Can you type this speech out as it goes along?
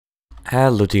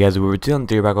Hello to you guys, we're doing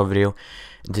 3 back video,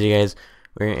 and today guys,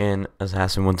 we're in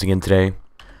Assassin once again today.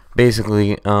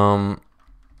 Basically,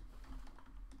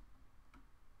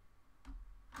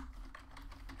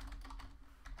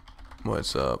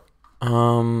 what's up?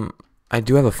 I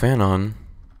do have a fan on.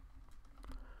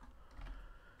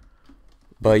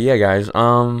 But yeah guys,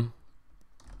 what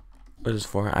is this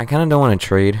for? I kinda don't want to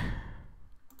trade.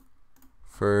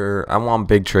 I want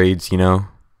big trades, you know?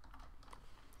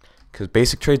 Because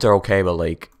basic trades are okay, but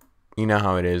like, you know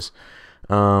how it is.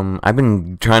 I've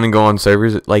been trying to go on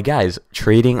servers. Like, guys,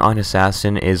 trading on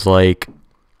Assassin is like,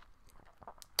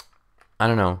 I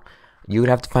don't know. You would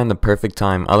have to find the perfect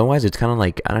time. Otherwise, it's kind of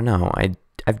like, I don't know.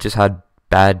 I've just had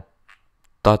bad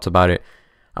thoughts about it.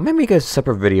 I might make a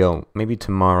separate video, maybe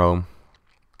tomorrow,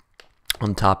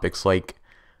 on topics like,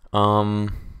 I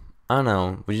don't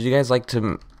know. Would you guys like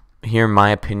to hear my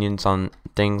opinions on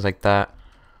things like that?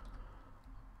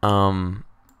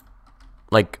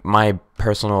 Like my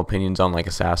personal opinions on like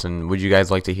Assassin. Would you guys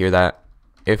like to hear that?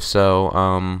 If so,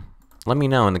 let me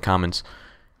know in the comments.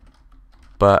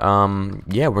 But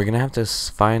yeah, we're gonna have to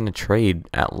find a trade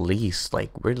at least. Like,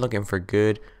 we're looking for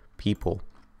good people.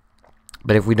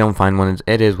 But if we don't find one,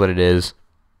 it is what it is.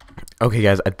 Okay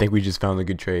guys, I think we just found a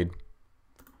good trade.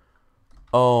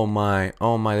 Oh my,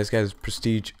 this guy's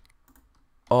prestige.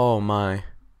 Oh my.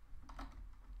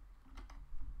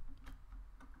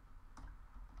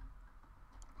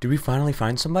 Did we finally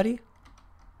find somebody?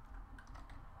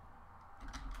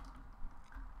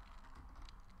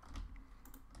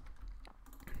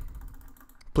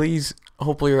 Please,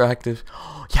 hopefully you're active.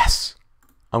 Yes!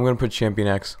 I'm gonna put Champion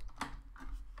X.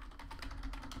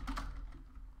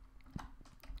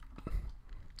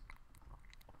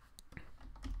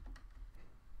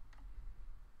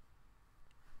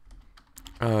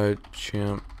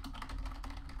 Champ.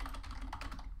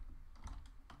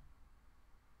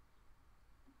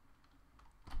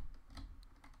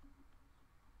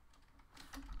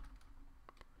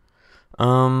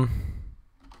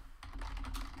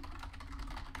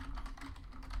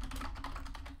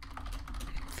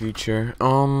 Future.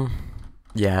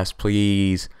 Yes,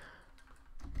 please.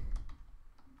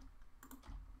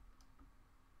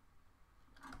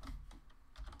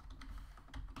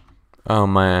 Oh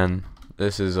man,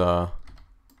 this is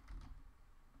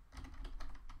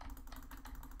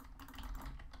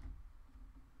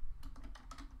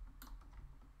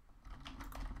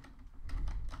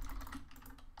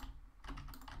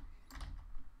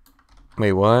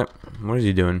Wait, what? What is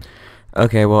he doing?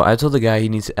 Okay, well, I told the guy he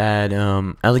needs to add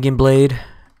Elegant Blade,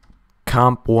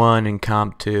 Comp 1 and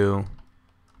Comp 2.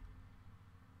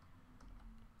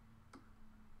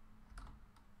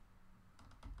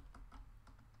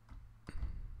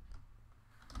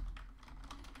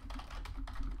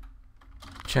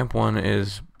 Champ 1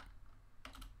 is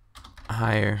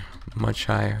higher, much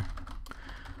higher.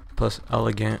 Plus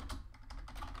Elegant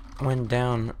went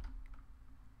down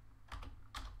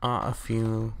a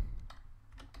few,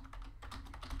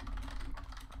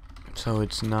 so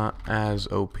it's not as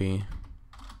OP.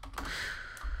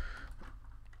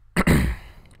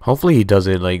 Hopefully he does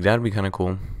it, like, that'd be kind of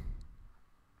cool.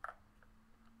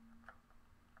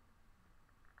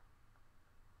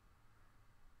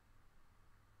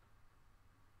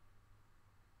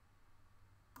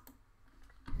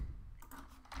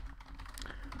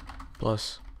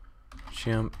 Plus,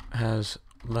 champ has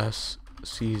less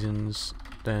seasons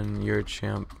than your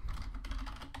champ.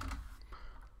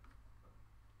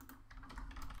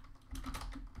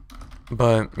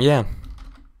 But yeah,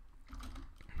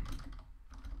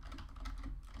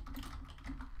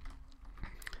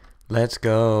 let's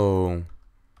go.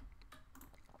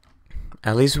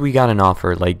 At least we got an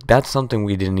offer. Like, that's something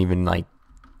we didn't even like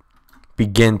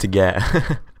begin to get.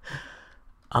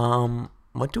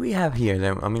 What do we have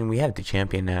here? I mean, we have the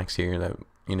champion axe here. That,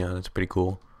 you know, that's pretty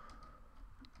cool.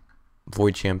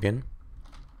 Void champion.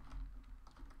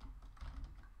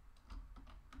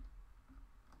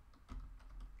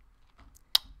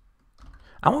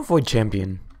 I want Void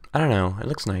champion. I don't know. It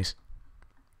looks nice.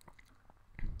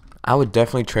 I would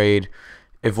definitely trade.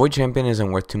 If Void champion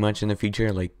isn't worth too much in the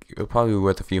future, like, it'll probably be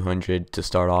worth a few hundred to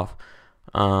start off.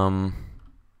 I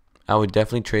would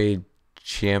definitely trade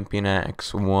Champion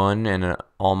X1 and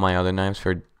all my other knives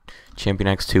for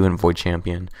Champion X2 and Void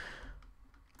champion.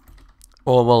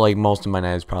 Well, like most of my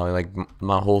knives probably, like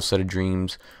my whole set of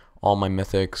dreams, all my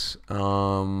mythics,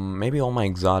 maybe all my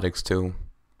exotics too.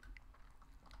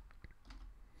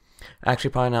 Actually,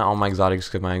 probably not all my exotics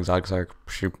because my exotics are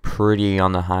pretty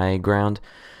on the high ground.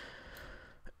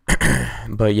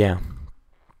 But yeah.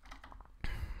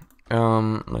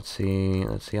 Let's see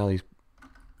how these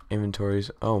Inventories.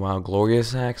 Oh wow,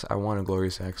 glorious axe. I want a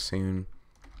glorious axe soon.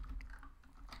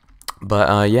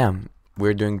 But yeah,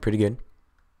 we're doing pretty good.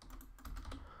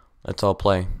 Let's all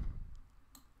play.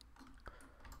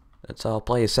 Let's all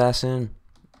play assassin.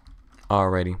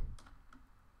 Alrighty.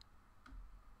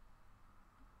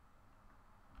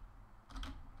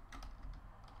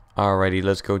 Alrighty,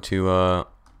 let's go to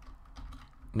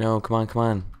no, come on, come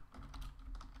on.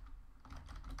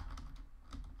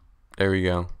 There we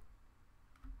go.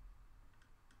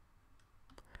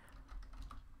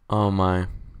 Oh my.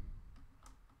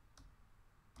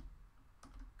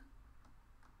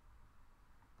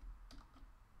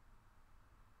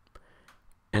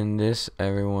 And this,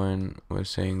 everyone was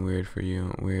saying weird for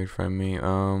you, weird from me.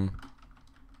 Oh.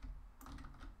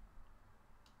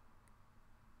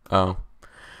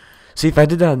 See, if I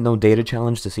did that no data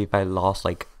challenge to see if I lost,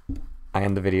 like, I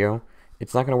end the video,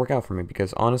 it's not gonna work out for me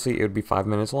because honestly, it would be 5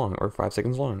 minutes long or 5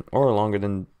 seconds long or longer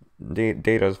than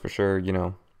data's for sure, you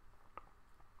know.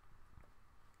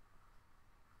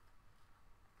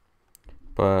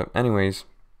 But anyways.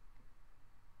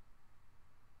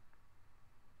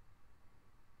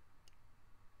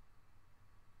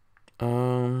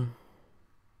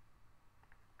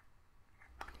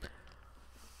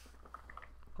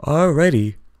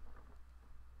 Alrighty.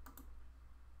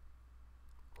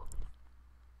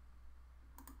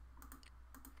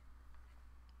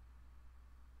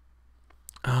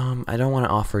 I don't want to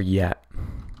offer yet.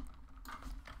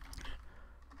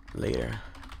 Later,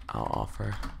 I'll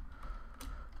offer.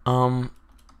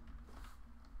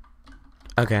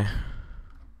 Okay.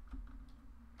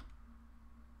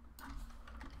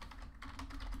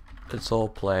 Let's all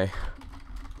play.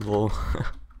 Lol.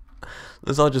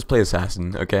 Let's all just play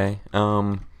assassin, okay?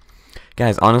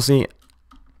 Guys, honestly,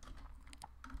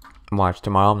 watch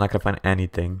tomorrow. I'm not gonna find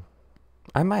anything.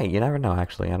 I might. You never know.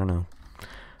 Actually, I don't know.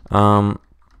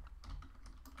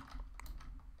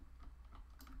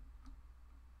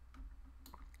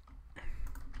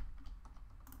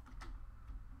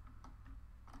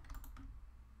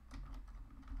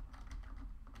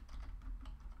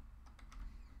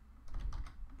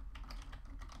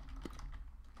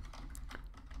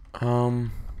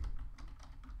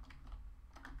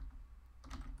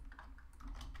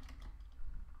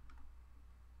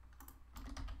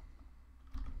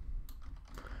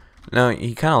 No,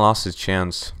 he kind of lost his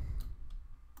chance.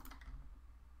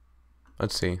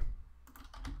 Let's see.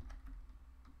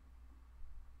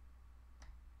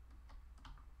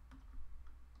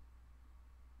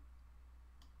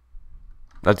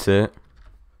 That's it.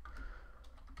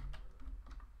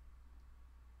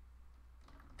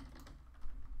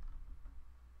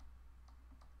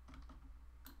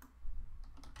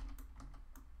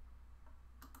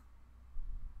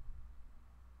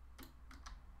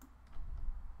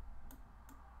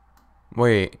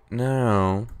 Wait,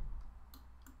 no.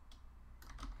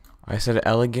 I said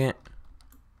elegant.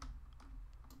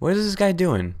 What is this guy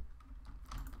doing?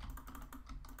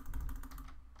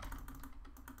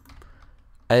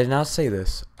 I did not say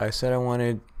this. I said I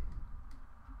wanted...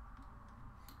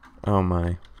 Oh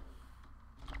my.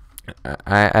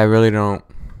 I really don't...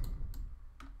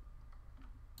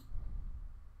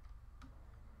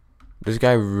 This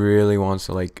guy really wants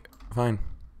to, like... Fine.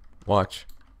 Watch.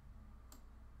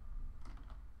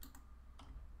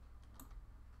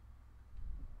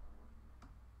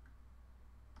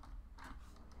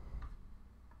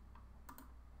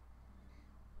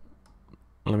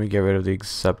 Let me get rid of the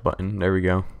accept button. There we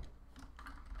go.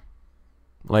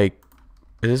 Like,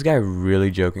 is this guy really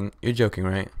joking? You're joking,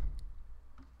 right?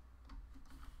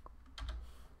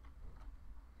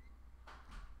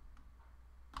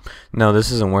 No, this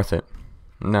isn't worth it.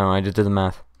 No, I just did the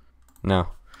math. No.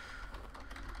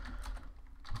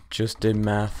 Just did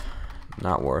math.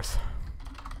 Not worth.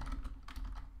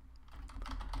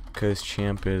 Because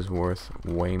champ is worth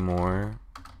way more.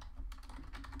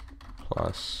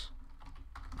 Plus,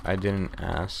 I didn't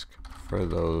ask for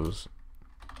those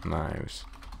knives.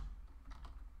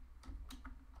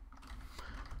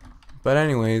 But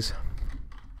anyways,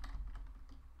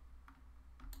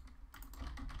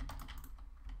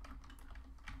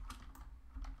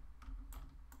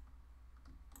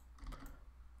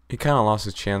 he kind of lost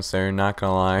his chance there, not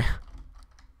gonna lie.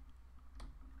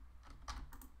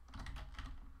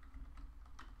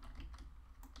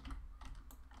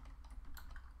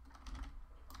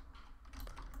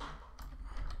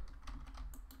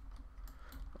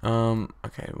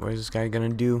 Okay, what is this guy gonna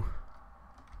do?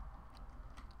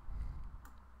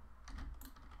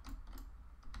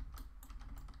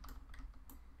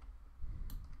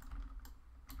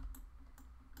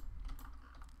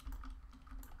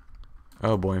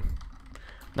 Oh boy.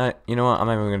 Not, you know what? I'm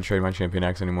not even gonna trade my champion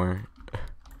X anymore.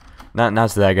 Not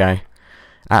to that guy.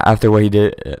 After what he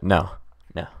did, no,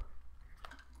 no.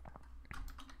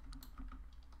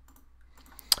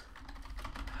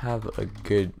 Have a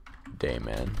good day,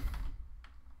 man.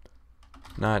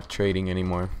 Not trading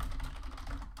anymore.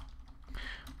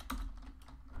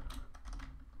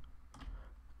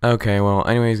 Okay, well,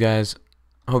 anyways, guys,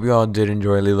 hope you all did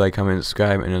enjoy. Leave a like, comment,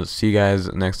 subscribe, and I'll see you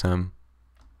guys next time.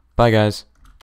 Bye, guys.